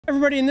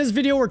Everybody, in this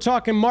video, we're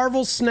talking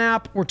Marvel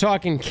Snap. We're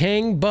talking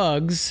Kang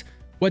bugs.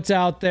 What's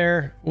out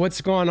there?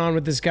 What's going on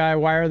with this guy?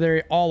 Why are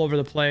they all over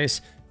the place?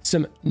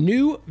 Some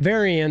new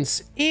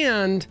variants.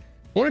 And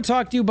I want to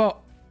talk to you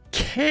about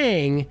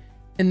Kang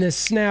in this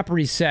Snap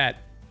reset.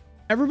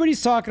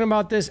 Everybody's talking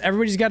about this.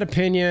 Everybody's got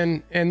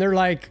opinion. And they're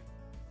like,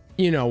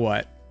 you know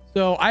what?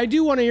 So I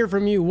do want to hear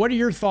from you. What are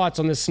your thoughts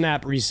on this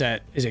Snap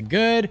reset? Is it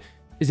good?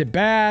 Is it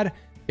bad?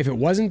 If it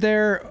wasn't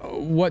there,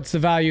 what's the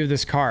value of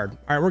this card? All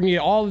right, we're gonna get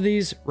all of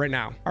these right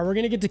now. All right, we're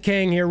gonna get to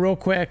Kang here real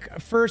quick.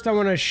 First, I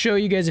wanna show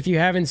you guys, if you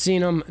haven't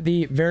seen them,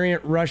 the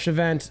variant rush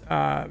event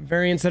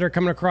variants that are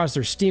coming across.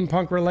 They're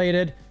steampunk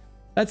related.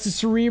 That's the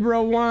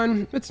Cerebro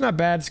one. It's not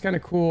bad, it's kind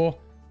of cool.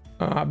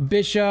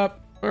 Bishop,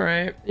 all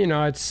right, you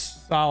know,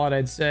 it's solid,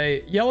 I'd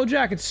say. Yellow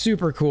Jacket's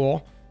super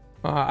cool.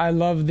 I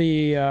love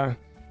the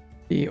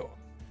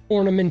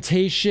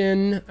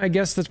ornamentation. I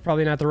guess that's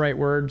probably not the right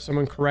word.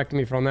 Someone correct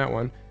me from that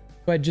one.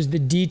 But just the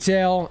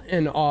detail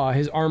and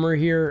his armor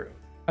here,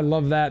 I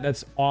love that.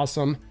 That's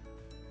awesome.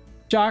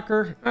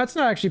 Shocker, that's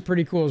not actually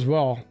pretty cool as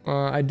well.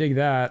 I dig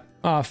that.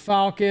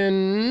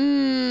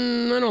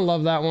 Falcon, I don't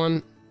love that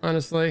one,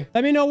 honestly.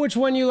 Let me know which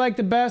one you like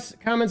the best.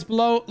 Comments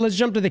below. Let's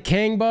jump to the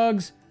Kang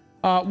bugs.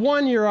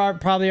 One you're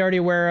probably already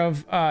aware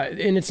of,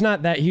 and it's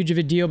not that huge of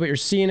a deal, but you're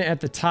seeing it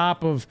at the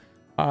top of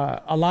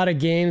a lot of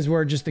games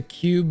where just the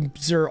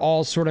cubes are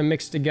all sort of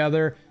mixed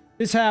together.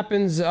 This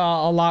happens a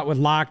lot with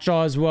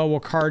Lockjaw as well, where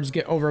cards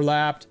get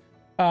overlapped.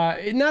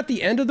 Not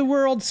the end of the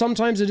world.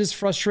 Sometimes it is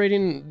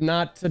frustrating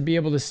not to be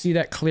able to see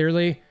that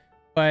clearly,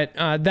 but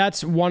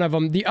that's one of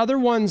them. The other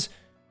ones,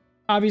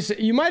 obviously,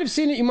 you might have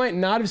seen it, you might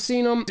not have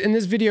seen them. In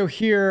this video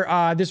here,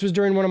 this was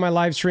during one of my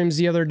live streams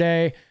the other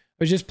day. I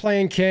was just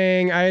playing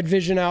Kang. I had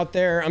vision out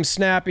there. I'm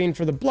snapping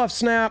for the bluff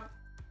snap,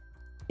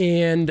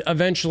 and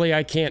eventually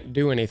I can't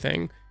do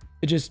anything.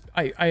 It just,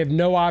 I have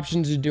no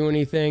options to do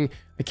anything.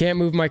 I can't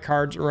move my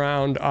cards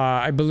around.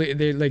 I believe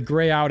they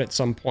gray out at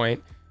some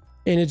point,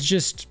 and it's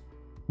just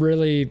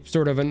really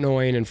sort of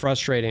annoying and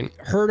frustrating.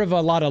 Heard of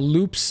a lot of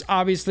loops,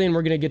 obviously, and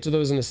we're going to get to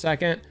those in a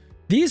second.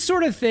 These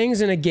sort of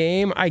things in a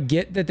game, I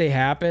get that they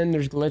happen.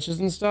 There's glitches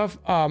and stuff.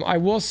 I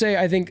will say,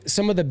 I think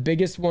some of the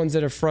biggest ones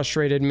that have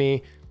frustrated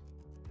me.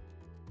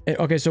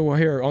 Okay, so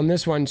here on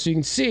this one, so you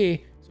can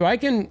see, so I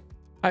can,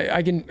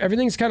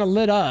 everything's kind of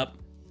lit up.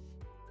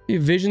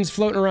 Vision's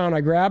floating around.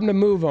 I grab them to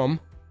move them.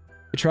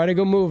 I try to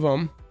go move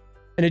them,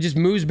 and it just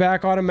moves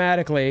back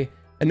automatically.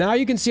 And now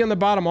you can see on the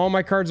bottom, all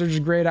my cards are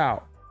just grayed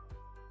out.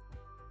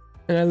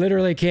 And I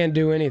literally can't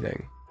do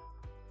anything.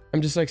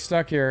 I'm just like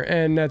stuck here.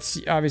 And that's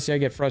obviously I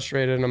get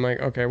frustrated and I'm like,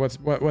 okay,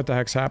 what the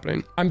heck's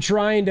happening? I'm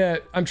trying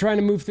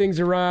to move things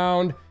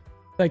around.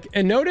 Like,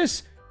 and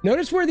notice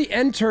where the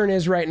end turn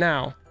is right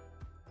now.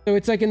 So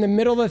it's like in the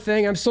middle of the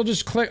thing. I'm still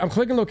just I'm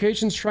clicking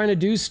locations, trying to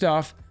do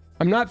stuff.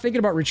 I'm not thinking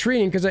about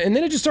retreating and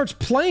then it just starts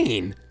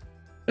playing.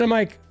 And I'm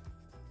like,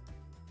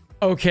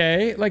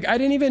 okay, like I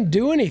didn't even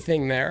do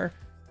anything there.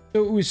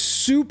 So it was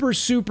super,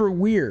 super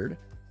weird.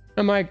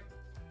 I'm like,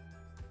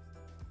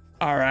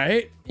 all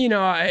right, you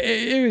know,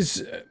 I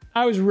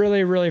was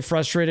really, really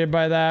frustrated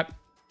by that.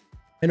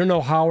 I don't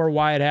know how or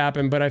why it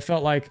happened, but I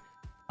felt like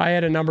I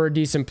had a number of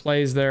decent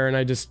plays there and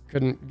I just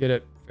couldn't get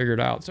it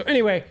figured out. So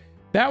anyway,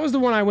 that was the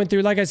one I went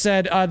through. Like I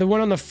said, the one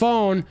on the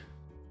phone,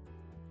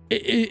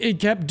 it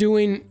kept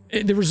doing,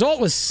 the result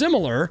was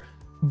similar,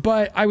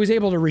 but I was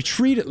able to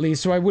retreat at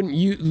least, so I wouldn't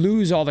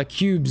lose all the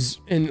cubes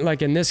in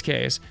this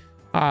case.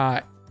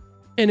 And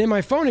in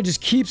my phone, it just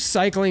keeps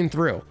cycling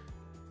through.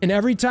 And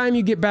every time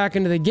you get back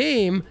into the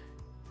game,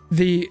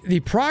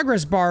 the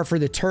progress bar for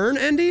the turn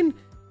ending,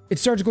 it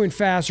starts going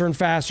faster and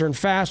faster and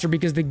faster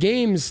because the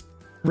game's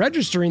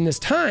registering this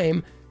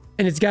time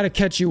and it's got to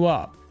catch you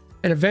up.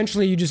 And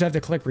eventually you just have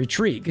to click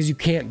retreat because you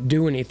can't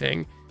do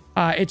anything.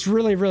 It's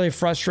really, really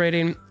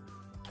frustrating.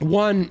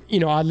 One,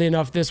 you know, oddly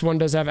enough, this one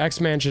does have X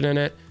Mansion in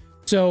it.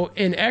 So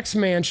in X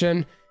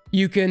Mansion,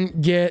 you can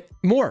get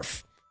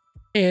Morph.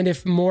 And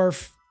if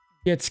Morph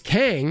gets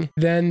Kang,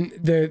 then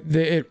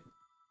it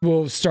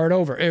will start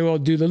over. It will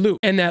do the loop.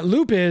 And that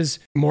loop is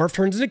Morph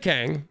turns into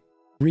Kang,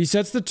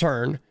 resets the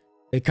turn.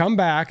 They come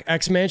back.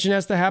 X Mansion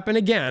has to happen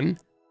again.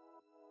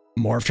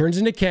 Morph turns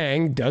into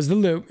Kang, does the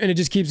loop, and it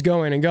just keeps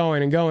going and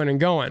going and going and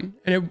going.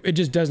 And it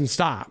just doesn't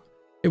stop.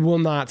 It will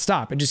not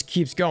stop. It just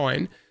keeps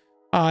going.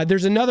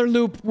 There's another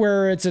loop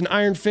where it's an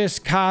Iron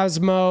Fist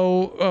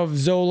Cosmo of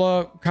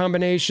Zola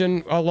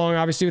combination, along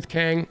obviously with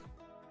Kang.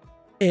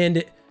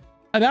 And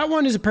that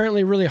one is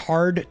apparently really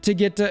hard to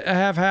get to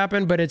have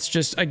happen, but it's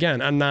just,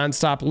 again, a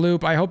nonstop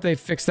loop. I hope they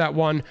fix that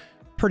one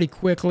pretty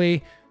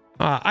quickly.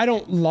 I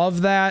don't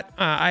love that.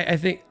 I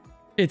think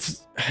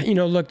it's, you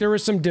know, look, there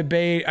was some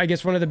debate. I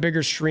guess one of the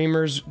bigger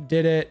streamers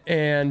did it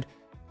and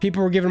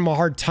people were giving him a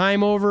hard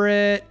time over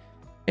it.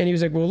 And he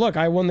was like, well, look,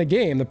 I won the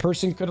game. The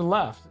person could have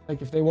left.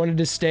 Like, if they wanted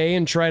to stay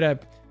and try to,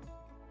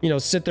 you know,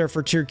 sit there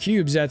for tier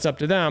cubes, that's up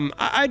to them.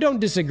 I don't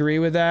disagree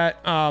with that.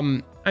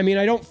 I mean,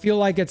 I don't feel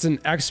like it's an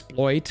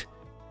exploit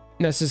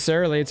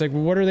necessarily. It's like,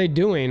 well, what are they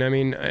doing? I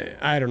mean,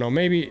 I don't know.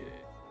 Maybe,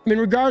 I mean,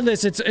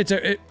 regardless,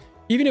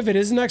 even if it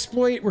is an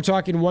exploit, we're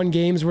talking 1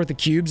 game's worth of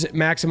cubes at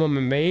maximum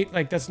and mate.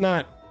 Like, that's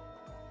not,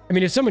 I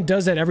mean, if someone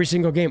does that every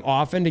single game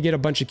often to get a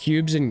bunch of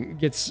cubes and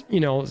gets, you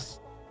know,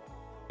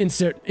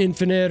 insert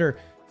infinite or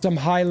some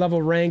high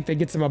level rank that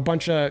gets them a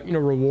bunch of, you know,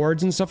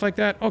 rewards and stuff like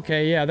that.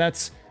 Okay, yeah,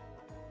 that's,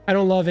 I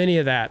don't love any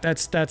of that.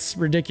 That's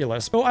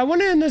ridiculous. So I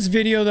want to end this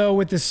video though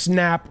with the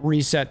snap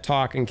reset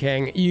talk in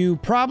Kang. You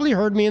probably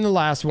heard me in the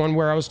last one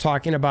where I was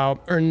talking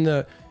about, or in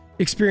the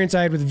experience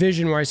I had with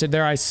Vision, where I said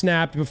there I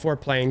snapped before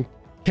playing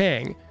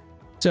Kang.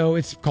 So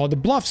it's called the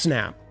bluff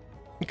snap,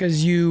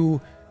 because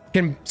you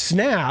can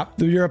snap,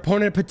 your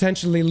opponent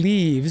potentially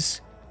leaves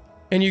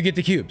and you get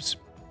the cubes.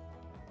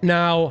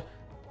 Now,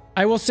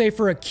 I will say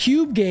for a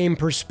cube game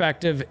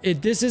perspective,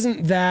 this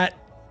isn't that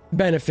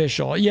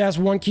beneficial. Yes,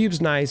 1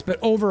 cube's nice, but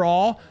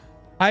overall,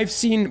 I've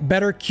seen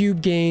better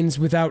cube gains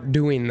without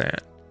doing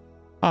that.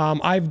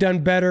 I've done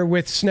better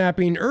with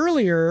snapping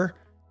earlier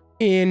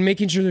in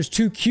making sure there's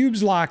 2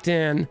 cubes locked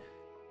in,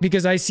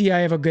 because I see I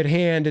have a good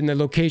hand and the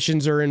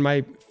locations are in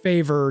my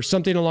favor or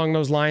something along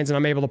those lines, and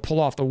I'm able to pull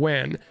off the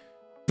win,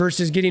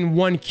 versus getting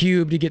 1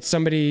 cube to get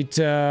somebody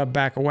to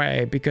back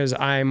away because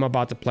I'm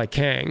about to play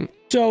Kang.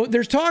 So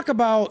there's talk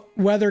about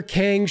whether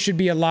Kang should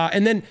be allowed.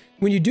 And then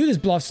when you do this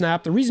bluff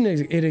snap, the reason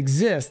it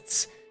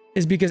exists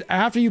is because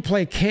after you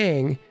play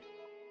Kang,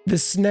 the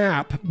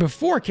snap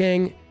before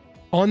Kang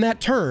on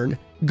that turn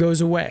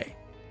goes away.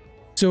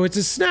 So it's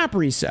a snap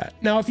reset.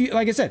 Now, if you,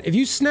 like I said, if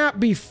you snap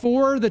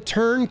before the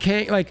turn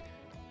Kang, like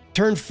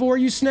turn 4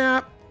 you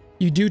snap,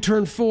 you do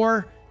turn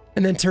 4,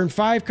 and then turn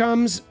 5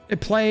 comes, it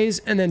plays,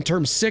 and then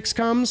turn 6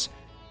 comes,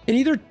 and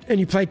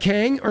you play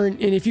Kang, and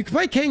if you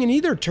play Kang in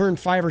either turn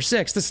 5 or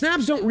 6, the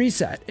snaps don't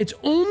reset. It's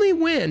only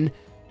when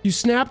you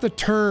snap the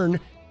turn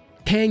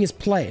Kang is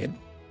played.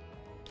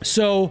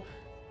 So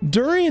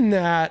during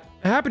that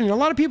happening, a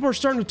lot of people are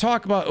starting to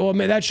talk about, oh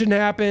man, that shouldn't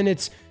happen.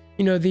 It's,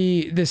 you know,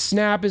 the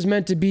snap is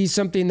meant to be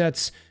something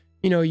that's,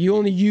 you know, you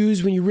only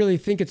use when you really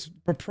think it's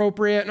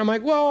appropriate. And I'm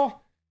like,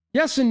 well,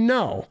 yes and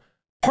no.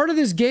 Part of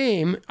this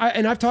game,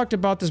 and I've talked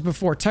about this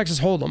before, Texas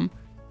Hold'em.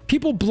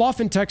 People bluff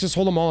in Texas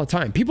Hold'em all the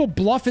time. People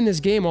bluff in this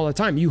game all the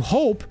time. You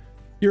hope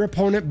your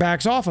opponent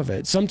backs off of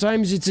it.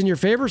 Sometimes it's in your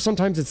favor,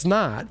 sometimes it's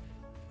not.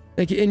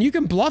 Like, and you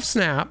can bluff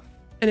snap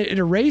and it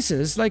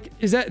erases. Like,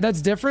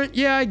 that's different?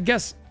 Yeah, I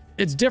guess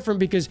it's different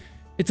because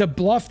it's a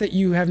bluff that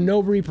you have no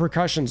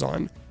repercussions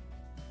on.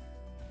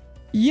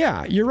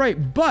 Yeah, you're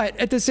right. But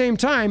at the same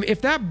time,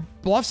 if that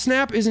bluff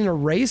snap isn't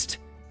erased,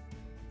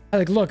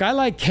 like, look, I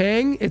like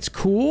Kang, it's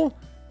cool,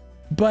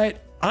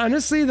 but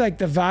honestly, like,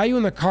 the value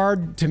in the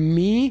card to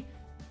me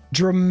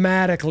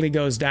dramatically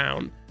goes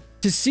down.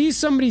 To see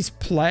somebody's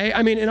play,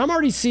 I mean, and I'm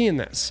already seeing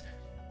this.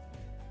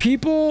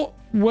 People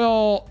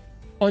will,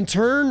 on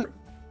turn,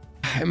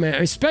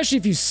 man, especially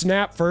if you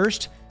snap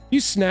first, you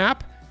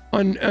snap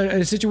on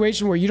a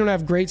situation where you don't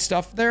have great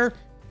stuff there.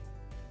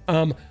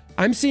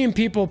 I'm seeing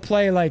people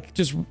play like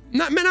just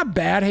not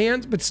bad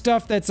hands, but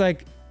stuff that's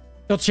like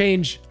they'll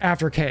change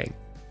after Kang,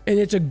 and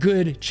it's a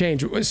good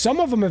change. Some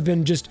of them have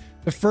been just,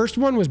 the first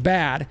one was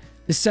bad,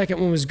 the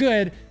second one was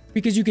good,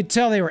 because you could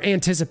tell they were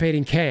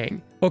anticipating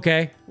Kang.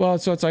 Okay, well,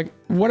 so it's like,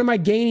 what am I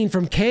gaining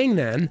from Kang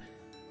then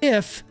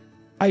if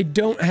I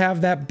don't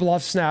have that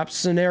bluff snap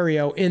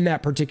scenario in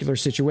that particular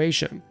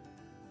situation?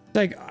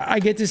 Like, I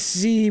get to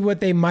see what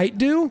they might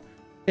do.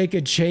 They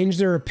could change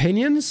their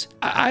opinions.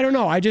 I don't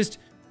know.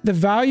 The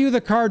value of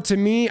the card to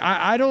me,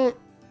 I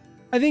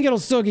think it'll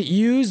still get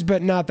used,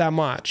 but not that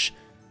much.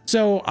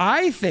 So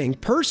I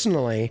think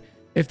personally,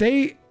 if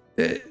the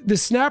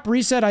snap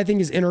reset, I think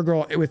is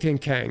integral within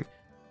Kang.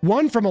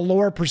 One, from a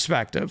lore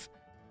perspective,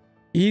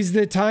 he's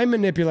the time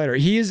manipulator.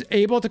 He is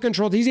able to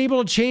control, he's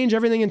able to change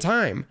everything in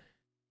time.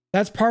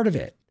 That's part of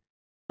it.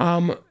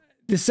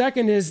 The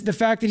second is the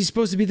fact that he's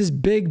supposed to be this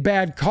big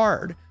bad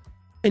card.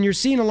 And you're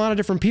seeing a lot of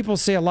different people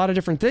say a lot of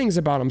different things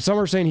about him. Some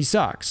are saying he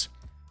sucks.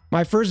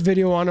 My first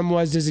video on him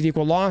was, does it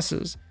equal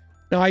losses?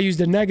 Now, I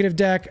used a negative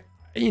deck.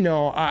 You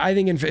know, I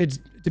think it's,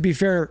 to be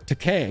fair to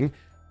Kang,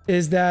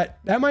 is that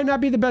might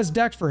not be the best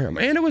deck for him.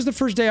 And it was the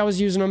first day I was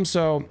using him,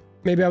 so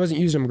maybe I wasn't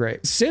using him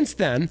great. Since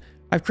then,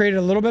 I've created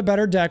a little bit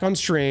better deck on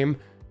stream.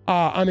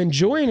 I'm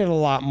enjoying it a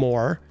lot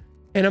more,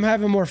 and I'm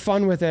having more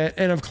fun with it,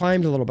 and I've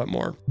climbed a little bit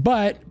more.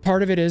 But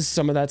part of it is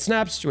some of that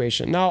snap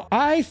situation. Now,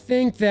 I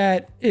think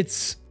that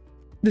it's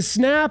the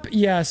snap,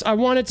 yes, I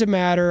want it to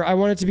matter. I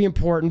want it to be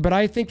important, but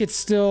I think it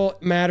still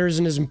matters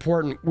and is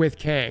important with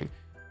Kang.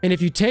 And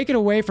if you take it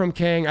away from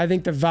Kang, I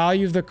think the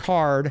value of the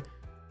card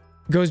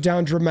goes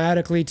down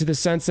dramatically, to the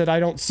sense that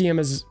I don't see him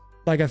as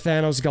like a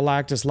Thanos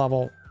Galactus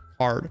level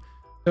card.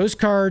 Those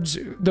cards,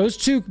 those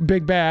two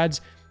big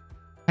bads,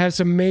 have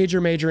some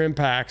major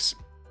impacts.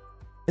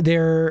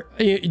 Do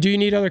you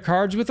need other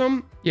cards with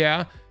them?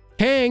 Yeah.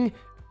 Kang,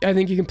 I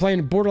think you can play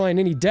in borderline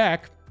any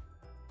deck,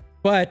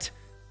 but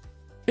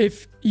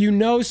if you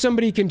know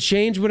somebody can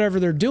change whatever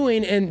they're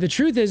doing, and the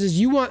truth is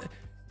you want,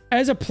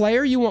 as a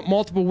player, you want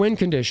multiple win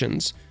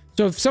conditions.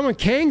 So if someone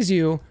Kangs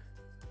you,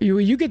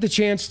 you get the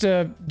chance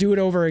to do it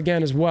over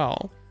again as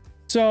well.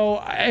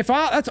 So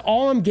that's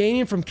all I'm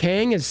gaining from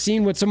Kang is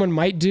seeing what someone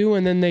might do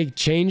and then they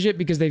change it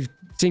because they've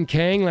seen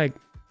Kang, like,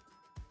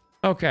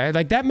 okay,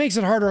 like that makes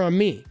it harder on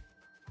me,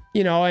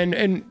 you know,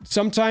 and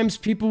sometimes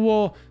people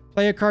will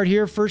play a card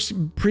here first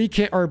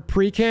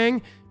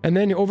pre-Kang and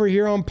then over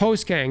here on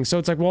post-Kang. So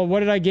it's like, well,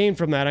 what did I gain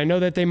from that? I know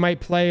that they might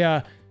play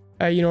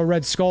you know,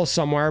 Red Skull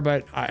somewhere,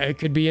 but it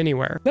could be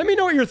anywhere. Let me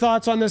know what your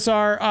thoughts on this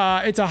are.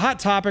 It's a hot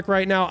topic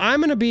right now.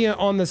 I'm going to be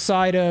on the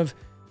side of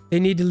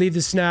they need to leave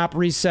the snap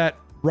reset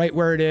right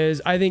where it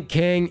is. I think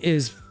Kang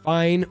is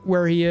fine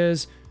where he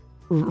is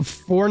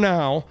for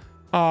now,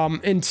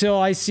 until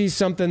I see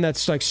something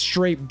that's like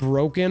straight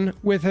broken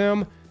with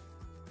him.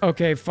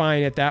 Okay,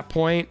 fine. At that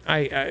point,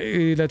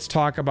 let's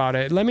talk about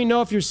it. Let me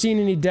know if you're seeing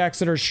any decks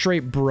that are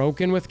straight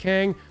broken with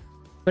Kang.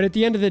 But at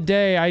the end of the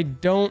day,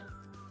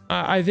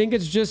 I think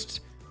it's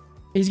just,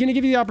 he's going to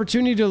give you the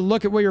opportunity to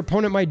look at what your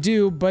opponent might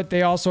do, but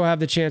they also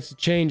have the chance to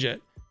change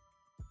it.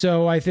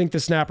 So I think the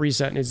snap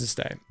reset needs to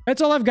stay.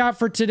 That's all I've got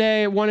for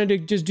today. I wanted to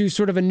just do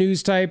sort of a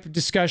news type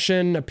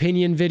discussion,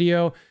 opinion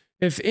video.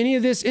 If any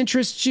of this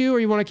interests you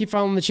or you want to keep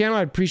following the channel,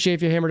 I'd appreciate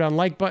if you hammer down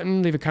like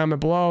button, leave a comment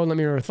below, and let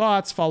me know your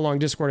thoughts, follow along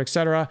Discord,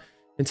 etc.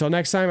 Until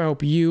next time, I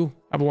hope you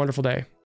have a wonderful day.